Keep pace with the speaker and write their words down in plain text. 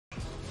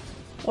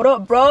What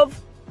up, bruv?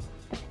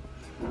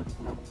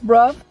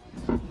 Bruv?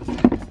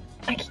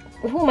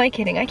 Who am I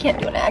kidding? I can't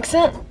do an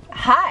accent.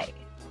 Hi.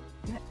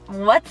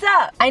 What's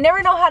up? I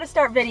never know how to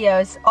start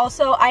videos.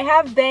 Also, I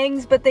have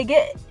bangs, but they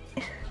get...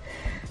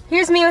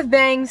 Here's me with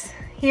bangs.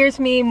 Here's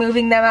me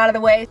moving them out of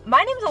the way.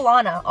 My name's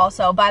Alana,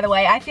 also, by the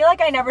way. I feel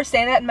like I never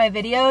say that in my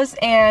videos,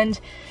 and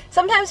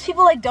sometimes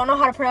people like don't know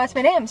how to pronounce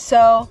my name,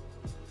 so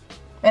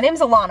my name's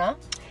Alana.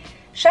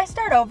 Should I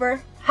start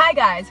over? Hi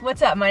guys,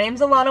 what's up? My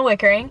name's Alana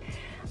Wickering.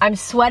 I'm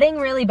sweating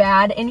really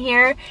bad in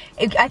here.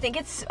 I think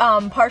it's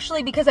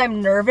partially because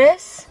I'm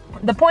nervous.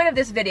 The point of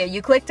this video,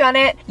 you clicked on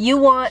it, you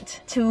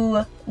want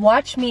to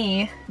watch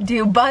me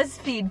do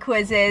Buzzfeed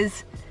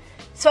quizzes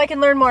so I can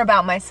learn more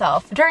about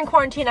myself. During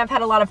quarantine, I've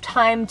had a lot of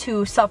time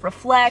to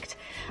self-reflect.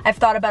 I've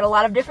thought about a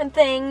lot of different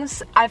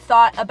things. I've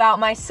thought about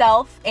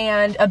myself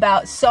and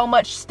about so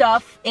much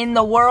stuff in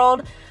the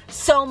world,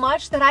 so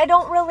much that I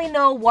don't really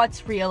know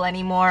what's real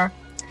anymore.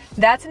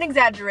 That's an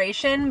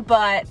exaggeration,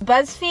 but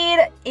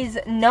BuzzFeed is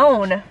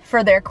known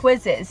for their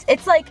quizzes.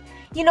 It's like,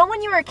 you know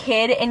when you were a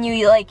kid and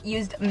you like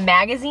used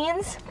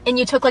magazines and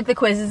you took like the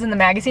quizzes in the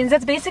magazines?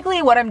 That's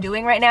basically what I'm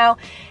doing right now,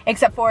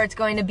 except for it's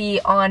going to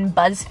be on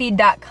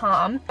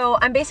buzzfeed.com. So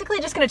I'm basically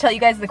just gonna tell you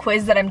guys the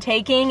quiz that I'm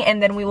taking,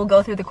 and then we will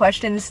go through the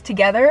questions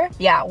together.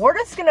 Yeah, we're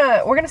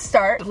gonna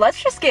start.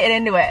 Let's just get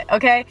into it,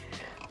 okay?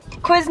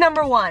 Quiz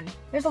number 1.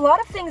 There's a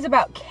lot of things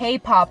about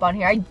K-pop on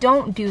here. I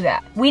don't do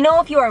that. We know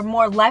if you are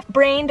more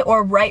left-brained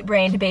or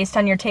right-brained based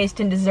on your taste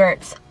in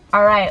desserts.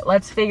 All right,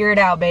 let's figure it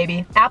out,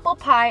 baby. Apple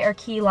pie or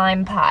key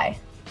lime pie?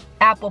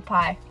 Apple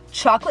pie.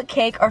 Chocolate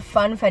cake or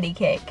funfetti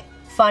cake?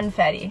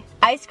 Funfetti.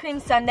 Ice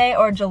cream sundae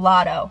or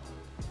gelato?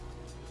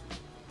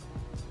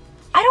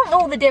 I don't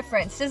know the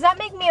difference. Does that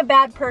make me a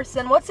bad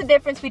person? What's the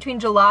difference between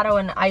gelato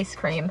and ice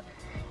cream?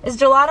 Is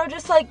gelato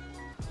just like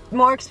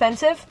more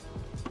expensive?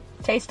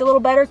 Taste a little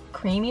better,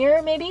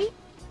 creamier maybe?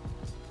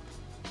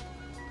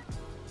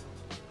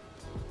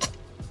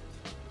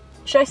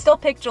 Should I still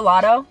pick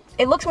gelato?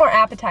 It looks more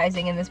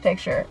appetizing in this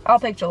picture. I'll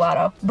pick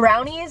gelato.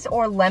 Brownies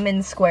or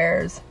lemon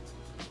squares?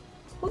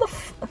 Who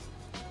the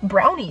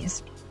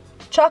brownies.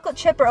 Chocolate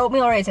chip or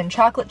oatmeal raisin?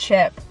 Chocolate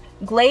chip.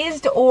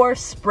 Glazed or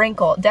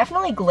sprinkle?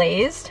 Definitely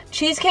glazed.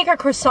 Cheesecake or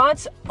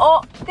croissants?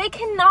 Oh, they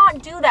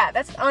cannot do that.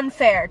 That's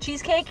unfair.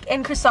 Cheesecake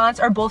and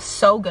croissants are both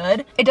so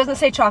good. It doesn't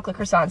say chocolate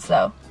croissants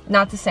though.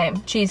 Not the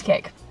same.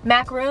 Cheesecake.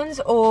 Macaroons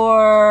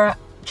or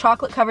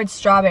chocolate covered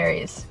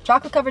strawberries?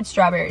 Chocolate covered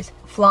strawberries.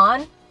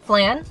 Flan?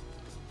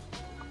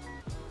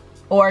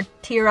 Or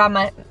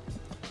tiramisu?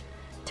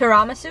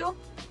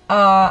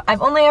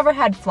 I've only ever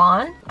had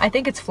flan. I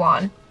think it's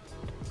flan.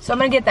 So I'm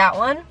gonna get that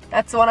one.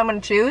 That's the one I'm gonna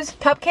choose.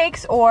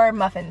 Cupcakes or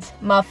muffins?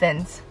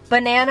 Muffins.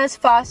 Bananas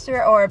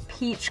Foster or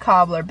peach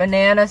cobbler?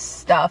 Banana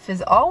stuff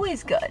is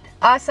always good.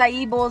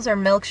 Acai bowls or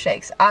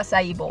milkshakes?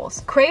 Acai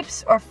bowls.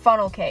 Crepes or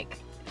funnel cake?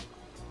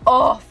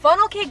 Oh,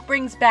 funnel cake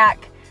brings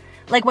back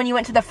like when you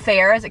went to the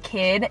fair as a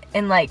kid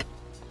and like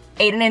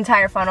ate an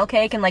entire funnel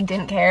cake and like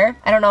didn't care.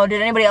 I don't know,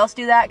 did anybody else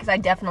do that? Because I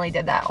definitely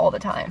did that all the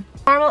time.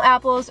 Caramel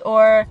apples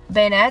or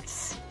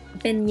beignets?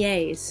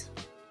 Beignets.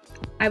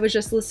 I was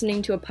just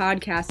listening to a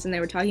podcast and they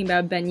were talking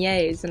about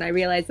beignets and I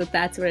realized that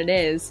that's what it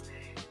is,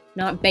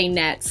 not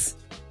beignets.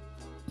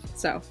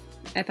 So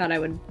I thought I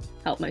would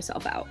help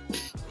myself out.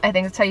 I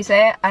think that's how you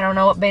say it. I don't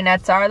know what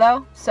beignets are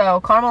though.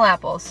 So caramel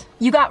apples.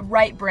 You got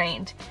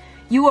right-brained.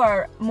 You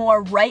are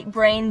more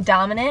right-brain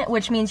dominant,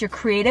 which means you're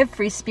creative,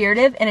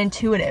 free-spirited, and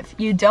intuitive.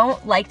 You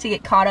don't like to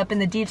get caught up in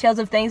the details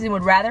of things and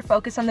would rather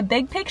focus on the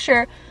big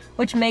picture,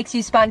 which makes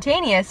you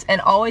spontaneous and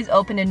always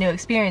open to new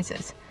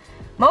experiences.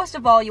 Most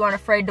of all, you aren't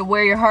afraid to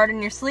wear your heart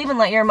on your sleeve and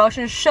let your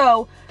emotions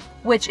show,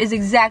 which is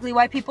exactly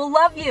why people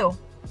love you.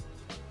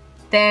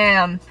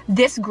 Damn.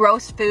 This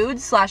gross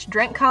food /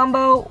 drink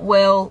combo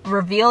will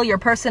reveal your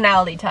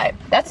personality type.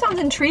 That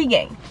sounds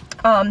intriguing.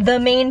 The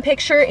main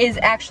picture is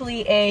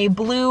actually a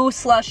blue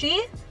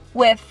slushie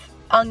with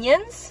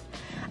onions.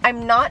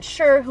 I'm not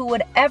sure who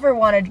would ever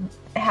want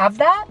to have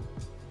that,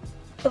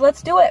 but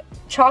let's do it.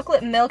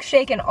 Chocolate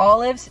milkshake and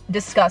olives,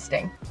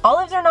 disgusting.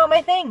 Olives are not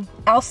my thing.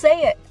 I'll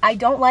say it. I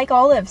don't like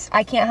olives.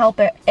 I can't help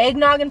it.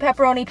 Eggnog and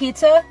pepperoni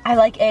pizza. I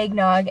like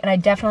eggnog and I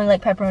definitely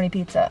like pepperoni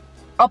pizza.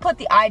 I'll put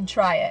the I'd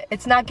try it.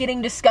 It's not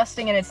getting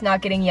disgusting and it's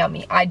not getting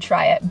yummy. I'd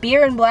try it.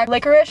 Beer and black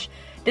licorice.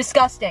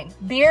 Disgusting.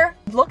 Beer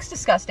looks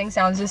disgusting,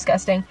 sounds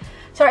disgusting.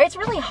 Sorry, it's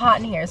really hot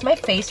in here. Is my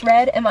face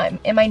red? Am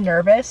I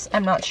nervous?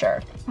 I'm not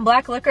sure.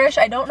 Black licorice,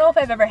 I don't know if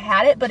I've ever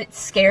had it, but it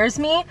scares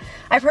me.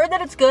 I've heard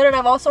that it's good and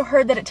I've also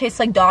heard that it tastes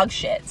like dog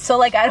shit. So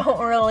like I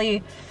don't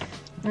really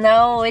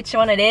know which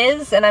one it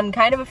is and I'm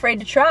kind of afraid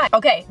to try.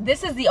 Okay,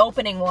 this is the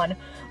opening one.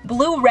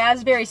 Blue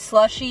raspberry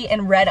slushie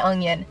and red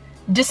onion.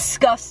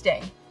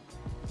 Disgusting.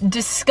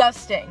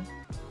 Disgusting.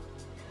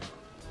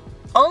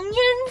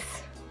 Onions?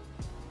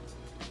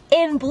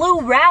 In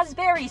blue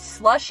raspberry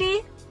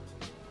slushie?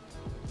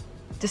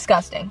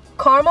 Disgusting.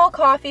 Caramel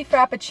coffee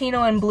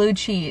frappuccino and blue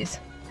cheese.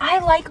 I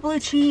like blue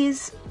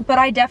cheese, but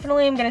I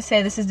definitely am gonna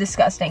say this is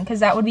disgusting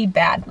because that would be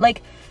bad.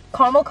 Like,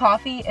 caramel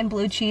coffee and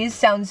blue cheese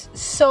sounds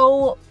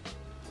so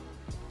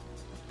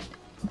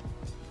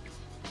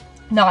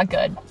Not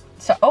good.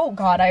 So, oh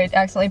God, I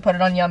accidentally put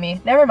it on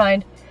yummy. Never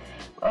mind.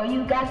 Oh,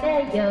 you got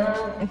that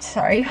yum.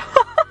 Sorry.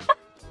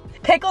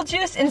 Pickle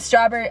juice and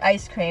strawberry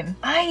ice cream.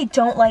 I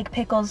don't like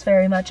pickles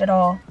very much at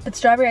all, but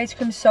strawberry ice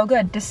cream is so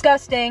good.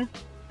 Disgusting.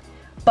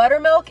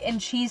 Buttermilk and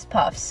cheese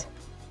puffs.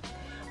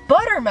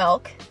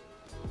 Buttermilk?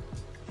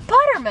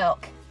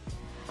 Buttermilk?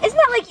 Isn't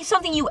that like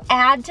something you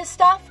add to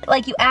stuff?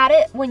 Like you add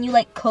it when you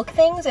like cook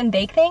things and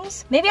bake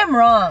things? Maybe I'm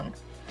wrong.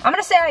 I'm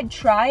gonna say I'd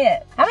try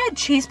it. I haven't had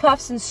cheese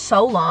puffs in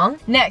so long.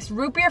 Next,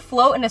 root beer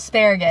float and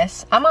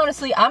asparagus.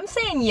 I'm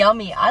saying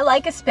yummy. I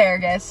like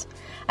asparagus.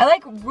 I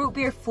like root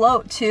beer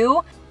float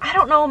too. I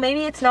don't know,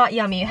 maybe it's not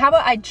yummy. How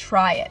about I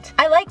try it?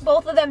 I like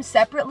both of them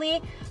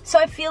separately, so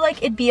I feel like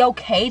it'd be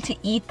okay to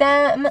eat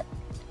them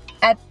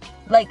at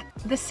like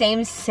the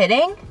same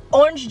sitting.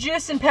 Orange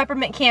juice and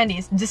peppermint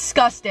candies,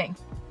 disgusting.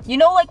 You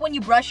know, like when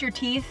you brush your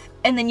teeth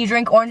and then you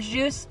drink orange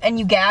juice and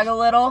you gag a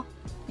little?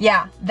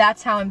 Yeah,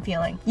 that's how I'm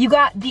feeling. You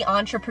got the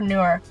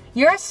entrepreneur.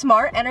 You're a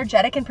smart,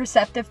 energetic, and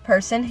perceptive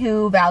person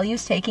who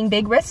values taking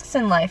big risks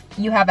in life.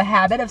 You have a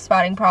habit of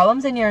spotting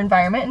problems in your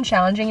environment and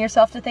challenging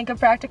yourself to think of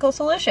practical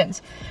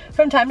solutions.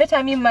 From time to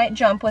time, you might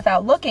jump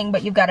without looking,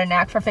 but you've got a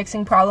knack for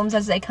fixing problems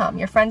as they come.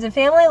 Your friends and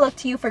family look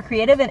to you for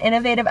creative and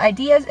innovative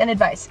ideas and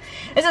advice.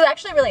 This is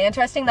actually really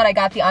interesting that I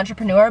got the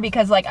entrepreneur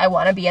because like I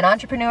want to be an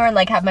entrepreneur and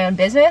like have my own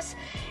business.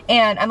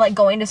 And I'm like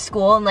going to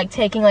school and like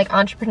taking like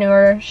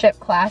entrepreneurship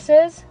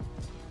classes.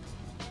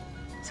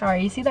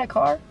 Sorry, you see that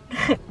car?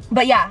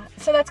 But yeah,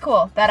 so that's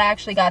cool that I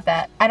actually got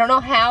that. I don't know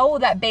how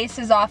that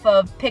bases off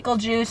of pickle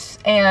juice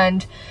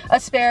and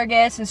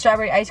asparagus and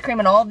strawberry ice cream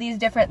and all of these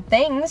different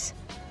things,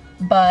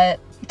 but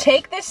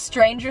take this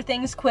Stranger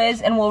Things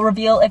quiz and we'll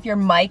reveal if you're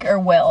Mike or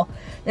Will.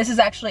 This is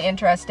actually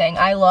interesting.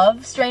 I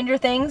love Stranger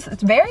Things.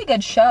 It's a very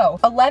good show.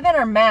 11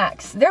 or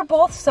Max. They're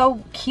both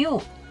so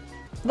cute.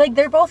 Like,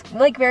 they're both,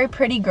 like, very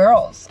pretty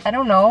girls. I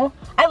don't know.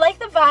 I like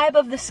the vibe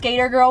of the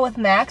skater girl with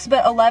Max,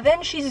 but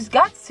 11, she's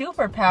got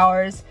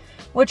superpowers,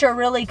 which are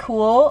really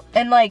cool,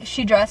 and, like,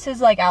 she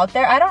dresses, like, out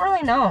there. I don't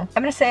really know.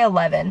 I'm gonna say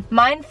 11.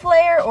 Mind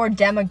Flayer or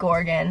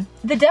Demogorgon?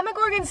 The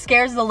Demogorgon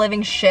scares the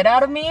living shit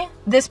out of me.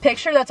 This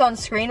picture that's on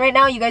screen right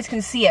now, you guys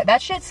can see it.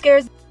 That shit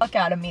scares the fuck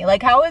out of me.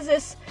 Like, how is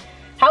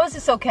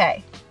this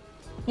okay?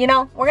 You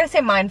know, we're gonna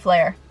say Mind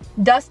Flayer.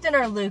 Dustin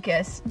or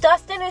Lucas?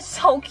 Dustin is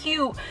so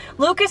cute.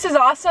 Lucas is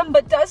awesome,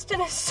 but Dustin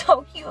is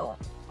so cute.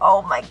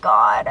 Oh my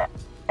God.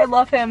 I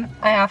love him.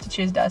 I have to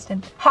choose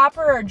Dustin.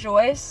 Hopper or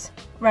Joyce?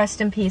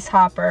 Rest in peace,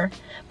 Hopper.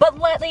 But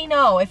let me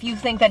know if you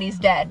think that he's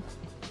dead.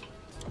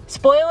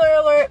 Spoiler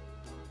alert,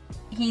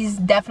 he's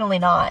definitely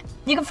not.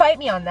 You can fight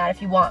me on that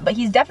if you want, but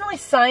he's definitely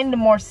signed to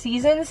more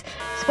seasons.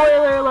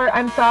 Spoiler alert,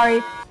 I'm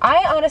sorry.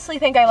 I honestly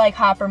think I like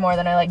Hopper more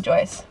than I like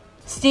Joyce.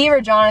 Steve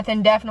or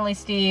Jonathan? Definitely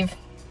Steve.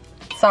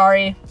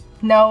 Sorry.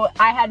 No,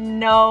 I had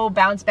no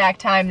bounce back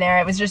time there.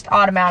 It was just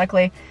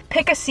automatically.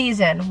 Pick a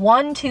season.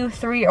 1, 2,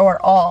 3,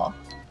 or all.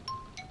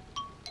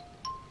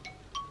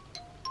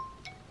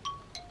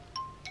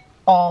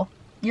 All.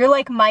 You're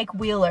like Mike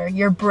Wheeler.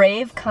 You're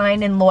brave,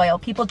 kind, and loyal.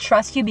 People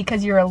trust you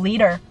because you're a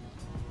leader.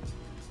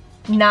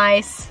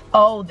 Nice.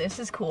 Oh, this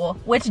is cool.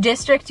 Which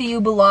district do you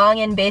belong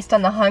in based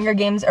on the Hunger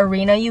Games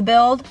arena you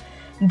build?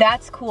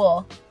 That's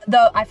cool.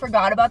 Though I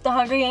forgot about the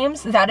Hunger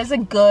Games. That is a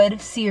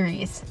good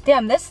series.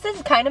 Damn, this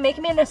is kind of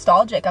making me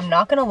nostalgic. I'm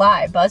not gonna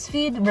lie.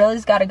 Buzzfeed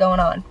really's got it going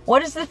on.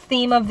 What is the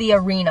theme of the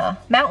arena?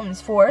 Mountains,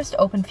 forest,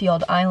 open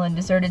field, island,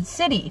 deserted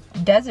city,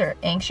 desert,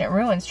 ancient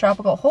ruins,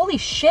 tropical. Holy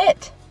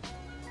shit.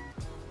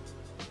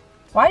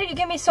 Why did you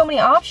give me so many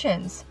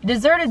options?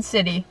 Deserted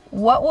city.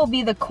 What will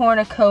be the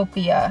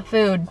cornucopia?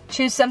 Food.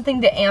 Choose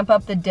something to amp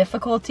up the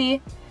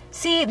difficulty.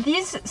 See,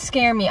 these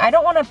scare me. I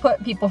don't want to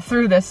put people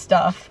through this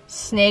stuff.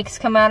 Snakes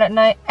come out at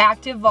night.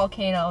 Active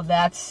volcano.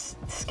 That's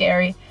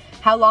scary.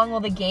 How long will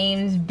the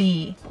games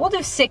be? We'll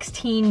do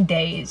 16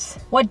 days.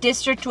 What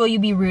district will you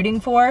be rooting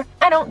for?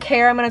 I don't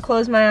care. I'm going to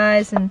close my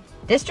eyes and...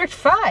 District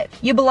 5.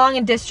 You belong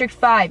in District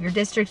 5. Your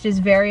district is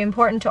very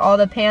important to all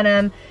the Pan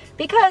Am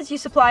because you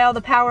supply all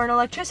the power and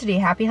electricity.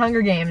 Happy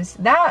Hunger Games.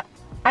 That,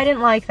 I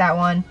didn't like that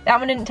one. That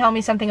one didn't tell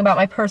me something about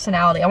my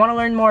personality. I want to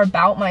learn more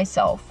about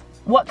myself.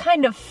 What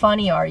kind of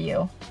funny are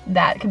you?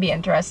 That could be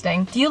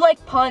interesting. Do you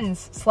like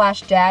puns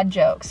 / dad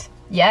jokes?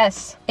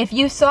 Yes. If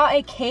you saw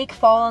a cake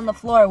fall on the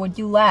floor, would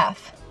you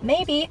laugh?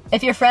 Maybe.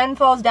 If your friend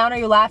falls down, are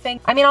you laughing?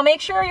 I mean, I'll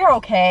make sure you're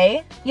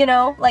okay. You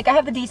know, like I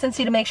have the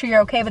decency to make sure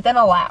you're okay, but then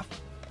I'll laugh.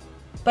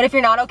 But if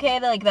you're not okay,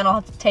 like then I'll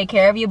have to take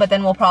care of you, but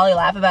then we'll probably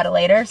laugh about it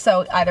later.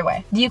 So either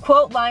way. Do you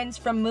quote lines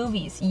from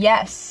movies?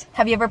 Yes.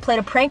 Have you ever played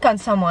a prank on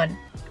someone?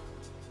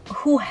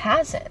 Who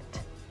hasn't?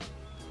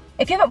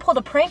 If you haven't pulled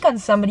a prank on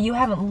somebody, you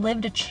haven't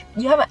lived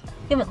you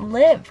haven't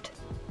lived.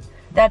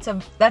 That's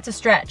a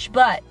stretch,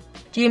 but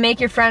do you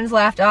make your friends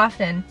laugh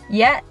often?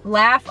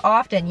 Laugh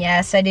often.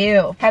 Yes, I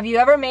do. Have you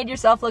ever made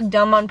yourself look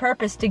dumb on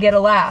purpose to get a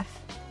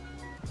laugh?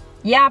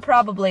 Yeah,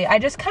 probably. I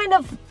just kind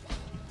of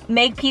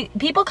make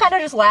people kind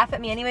of just laugh at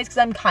me anyways because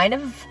I'm kind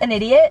of an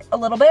idiot a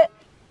little bit.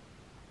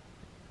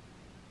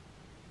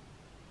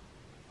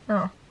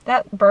 Oh,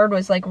 that bird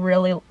was like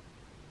really...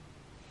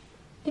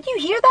 Did you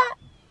hear that?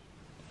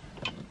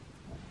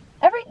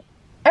 Every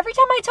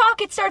time I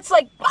talk, it starts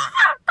like,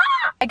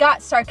 I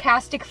got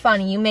sarcastic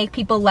funny. You make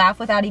people laugh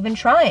without even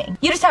trying.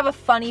 You just have a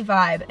funny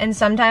vibe, and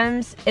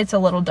sometimes it's a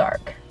little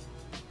dark.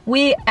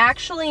 We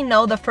actually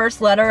know the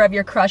first letter of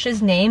your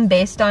crush's name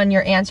based on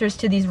your answers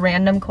to these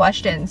random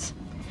questions.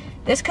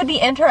 This could be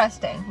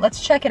interesting.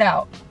 Let's check it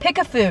out. Pick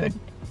a food.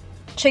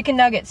 Chicken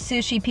nuggets,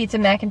 sushi, pizza,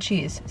 mac and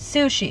cheese.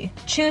 Sushi.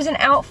 Choose an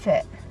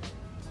outfit.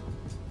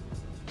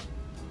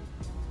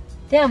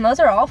 Damn, those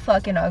are all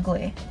fucking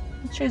ugly.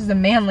 Let's choose the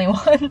manly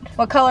one.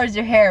 What color is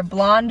your hair?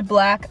 Blonde,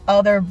 black,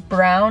 other,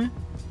 brown?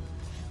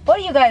 What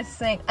do you guys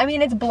think? I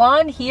mean, it's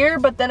blonde here,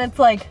 but then it's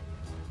like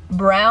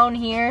brown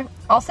here.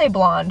 I'll say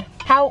blonde.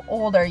 How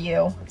old are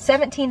you?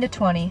 17 to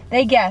 20.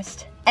 They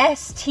guessed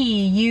S-T-U-V-W-X-Y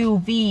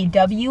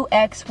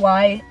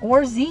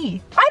or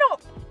Z. I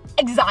don't,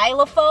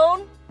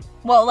 xylophone?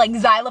 Well, like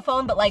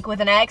xylophone, but like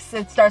with an X,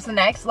 it starts with an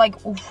X. Like,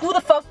 who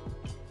the fuck?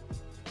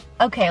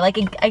 Okay, like,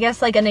 I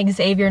guess like an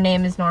Xavier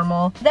name is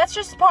normal. That's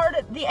just part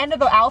of the end of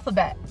the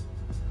alphabet.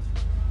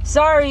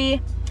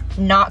 Sorry,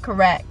 not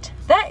correct.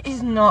 That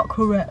is not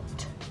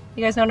correct.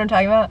 You guys know what I'm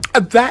talking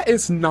about? That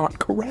is not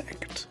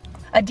correct.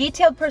 A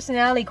detailed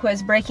personality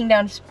quiz breaking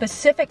down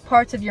specific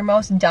parts of your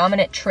most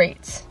dominant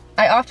traits.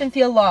 I often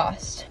feel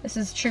lost. This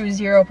is true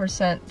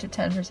 0% to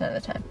 10% of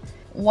the time.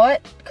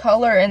 What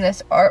color in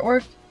this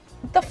artwork?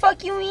 What the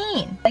fuck you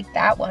mean? Like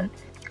that one.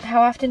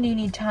 How often do you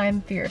need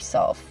time for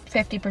yourself?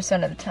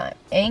 50% of the time.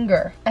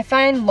 Anger. I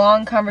find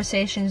long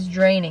conversations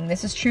draining.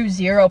 This is true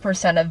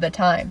 0% of the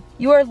time.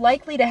 You are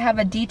likely to have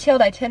a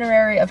detailed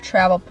itinerary of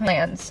travel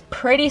plans.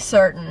 Pretty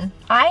certain.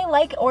 I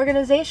like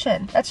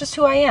organization. That's just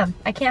who I am.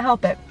 I can't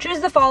help it. Choose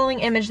the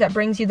following image that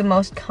brings you the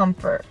most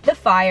comfort. The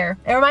fire.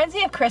 It reminds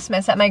me of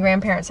Christmas at my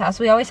grandparents' house.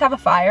 We always have a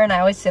fire and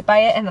I always sit by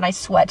it and then I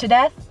sweat to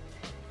death.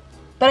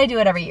 But I do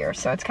it every year,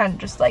 so it's kind of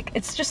just like,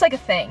 it's just like a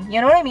thing.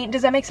 You know what I mean?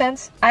 Does that make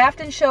sense? I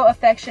often show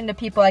affection to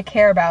people I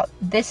care about.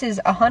 This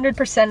is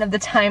 100% of the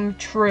time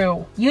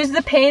true. Use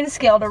the pain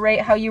scale to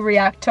rate how you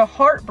react to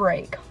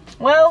heartbreak.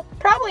 Well,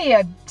 probably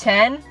a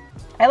 10.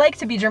 I like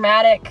to be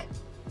dramatic.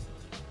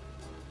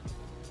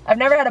 I've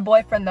never had a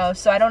boyfriend though,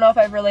 so I don't know if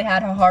I've really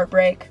had a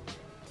heartbreak.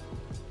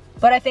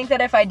 But I think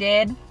that if I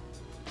did,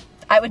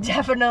 I would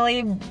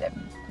definitely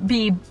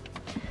be,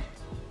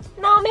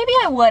 no, maybe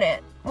I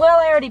wouldn't.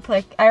 Well, I already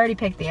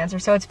picked the answer,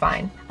 so it's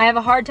fine. I have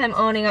a hard time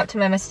owning up to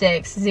my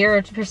mistakes.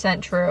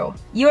 0% true.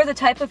 You are the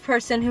type of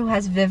person who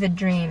has vivid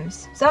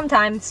dreams.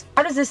 Sometimes.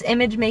 How does this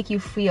image make you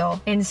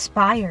feel?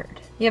 Inspired.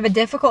 You have a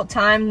difficult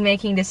time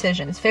making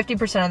decisions.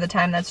 50% of the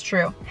time, that's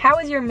true. How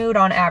is your mood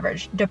on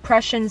average?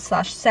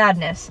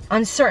 Depression/sadness.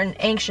 Uncertain,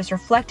 anxious,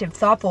 reflective,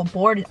 thoughtful,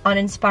 bored,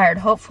 uninspired,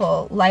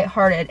 hopeful,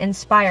 lighthearted,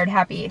 inspired,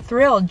 happy,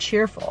 thrilled,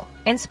 cheerful.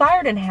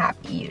 Inspired and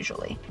happy,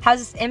 usually. How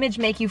does this image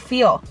make you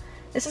feel?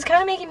 This is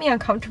kind of making me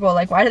uncomfortable.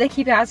 Like, why do they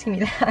keep asking me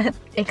that?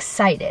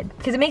 Excited.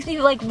 Because it makes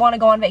me like want to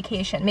go on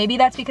vacation. Maybe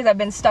that's because I've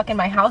been stuck in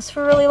my house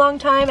for a really long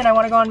time and I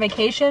want to go on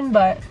vacation,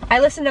 but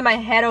I listen to my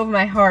head over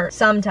my heart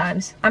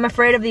sometimes. I'm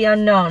afraid of the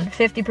unknown.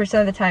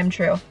 50% of the time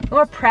true.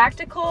 More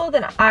practical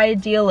than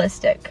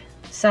idealistic.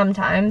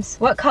 Sometimes.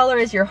 What color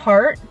is your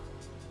heart?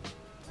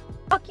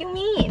 What the fuck you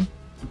mean?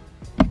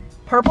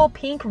 Purple,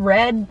 pink,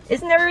 red.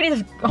 Isn't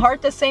everybody's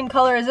heart the same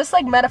color? Is this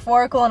like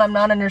metaphorical and I'm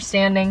not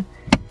understanding?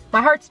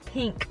 My heart's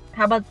pink.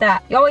 How about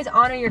that? You always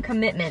honor your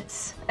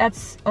commitments.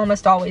 That's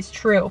almost always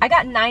true. I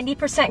got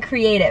 90%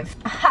 creative.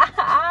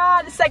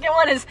 The second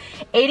one is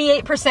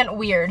 88%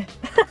 weird.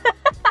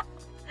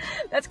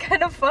 That's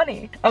kind of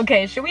funny.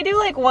 Okay, should we do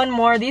like one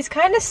more? These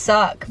kind of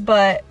suck,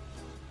 but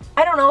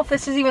I don't know if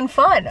this is even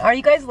fun. Are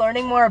you guys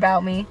learning more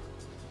about me?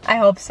 I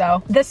hope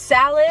so. The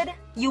salad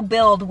you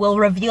build will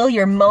reveal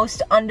your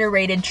most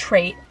underrated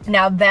trait.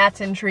 Now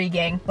that's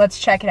intriguing. Let's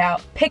check it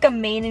out. Pick a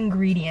main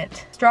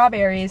ingredient.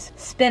 Strawberries,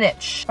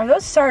 spinach. Are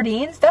those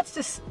sardines? That's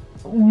just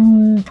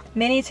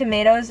mini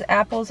tomatoes,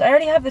 apples. I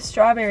already have the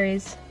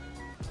strawberries.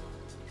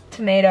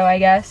 Tomato, I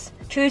guess.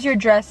 Choose your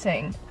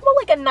dressing. How about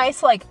like a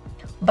nice like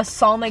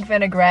balsamic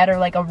vinaigrette or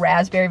like a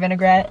raspberry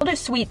vinaigrette? I'll do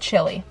sweet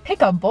chili.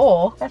 Pick a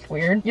bowl. That's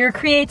weird. Your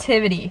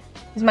creativity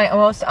is my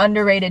most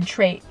underrated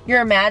trait.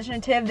 You're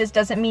imaginative. This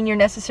doesn't mean you're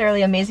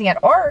necessarily amazing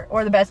at art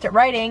or the best at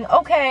writing.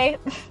 Okay.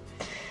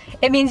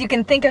 It means you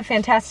can think of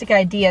fantastic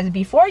ideas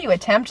before you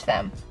attempt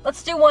them.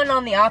 Let's do one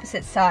on the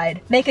opposite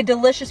side. Make a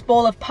delicious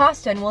bowl of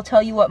pasta and we'll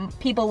tell you what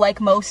people like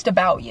most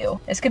about you.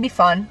 This could be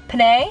fun.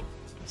 Penne,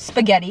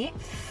 spaghetti,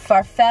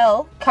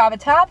 farfalle,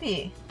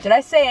 cavatappi. Did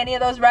I say any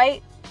of those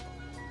right?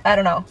 I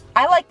don't know.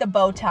 I like the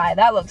bow tie.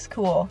 That looks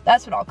cool.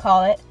 That's what I'll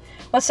call it.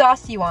 What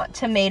sauce do you want?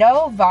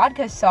 Tomato,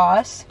 vodka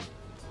sauce.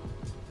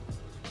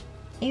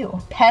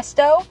 Ew.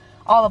 Pesto,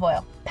 olive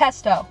oil.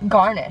 Pesto,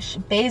 garnish,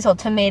 basil,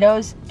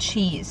 tomatoes,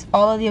 cheese.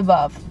 All of the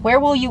above.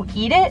 Where will you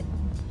eat it?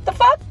 The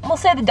fuck? We'll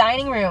say the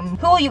dining room.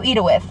 Who will you eat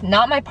it with?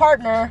 Not my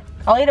partner.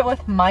 I'll eat it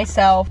with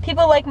myself.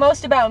 People like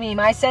most about me,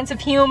 my sense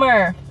of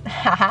humor.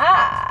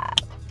 Haha.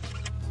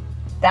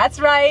 That's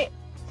right.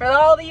 For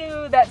all of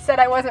you that said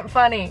I wasn't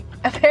funny.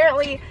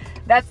 Apparently,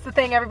 that's the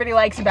thing everybody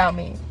likes about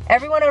me.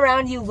 Everyone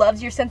around you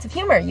loves your sense of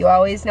humor. You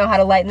always know how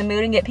to lighten the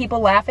mood and get people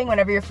laughing.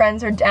 Whenever your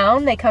friends are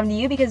down, they come to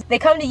you because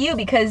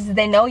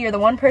they know you're the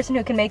one person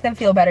who can make them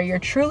feel better. You're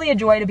truly a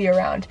joy to be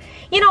around.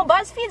 You know,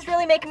 Buzzfeed's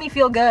really making me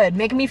feel good,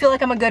 making me feel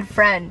like I'm a good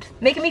friend,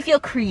 making me feel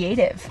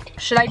creative.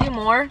 Should I do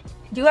more?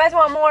 Do you guys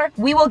want more?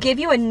 We will give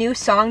you a new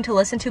song to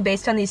listen to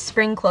based on these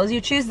spring clothes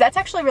you choose. That's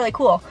actually really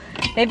cool.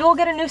 Maybe we'll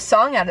get a new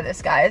song out of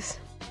this, guys.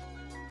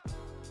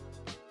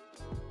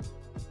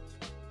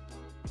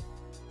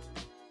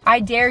 I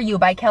Dare You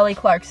by Kelly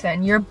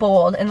Clarkson. You're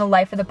bold in the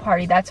life of the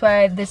party. That's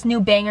why this new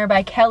banger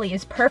by Kelly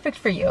is perfect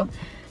for you.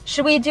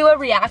 Should we do a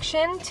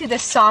reaction to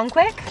this song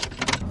quick?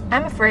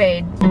 I'm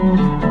afraid.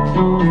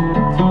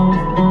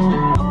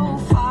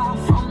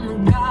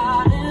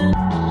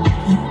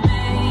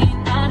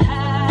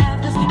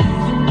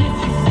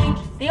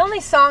 The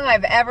only song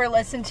I've ever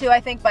listened to, I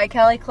think, by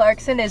Kelly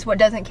Clarkson is What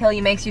Doesn't Kill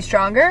You Makes You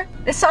Stronger.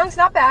 This song's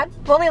not bad.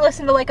 I've only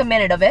listened to like a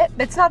minute of it,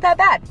 but it's not that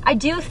bad. I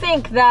do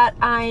think that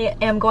I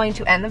am going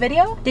to end the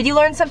video. Did you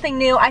learn something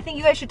new? I think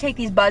you guys should take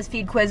these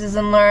Buzzfeed quizzes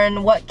and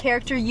learn what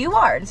character you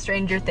are in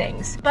Stranger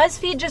Things.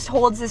 Buzzfeed just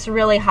holds this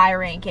really high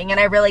ranking, and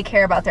I really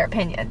care about their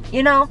opinion.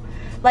 You know?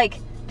 Like,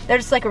 they're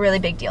just like a really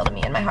big deal to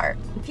me in my heart.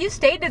 If you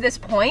stayed to this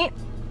point,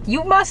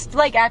 you must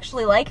like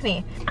actually like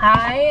me.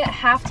 I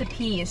have to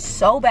pee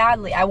so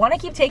badly. I want to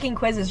keep taking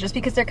quizzes just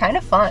because they're kind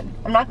of fun.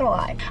 I'm not gonna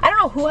lie. I don't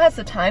know who has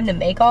the time to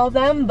make all of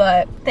them,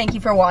 but thank you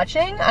for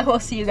watching. I will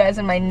see you guys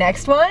in my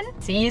next one.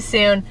 See you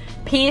soon.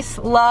 Peace,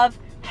 love,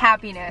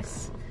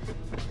 happiness.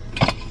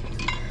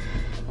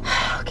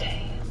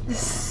 Okay.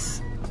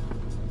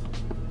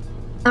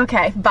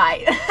 Okay,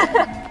 bye.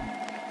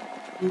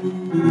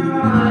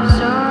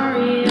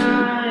 Sorry.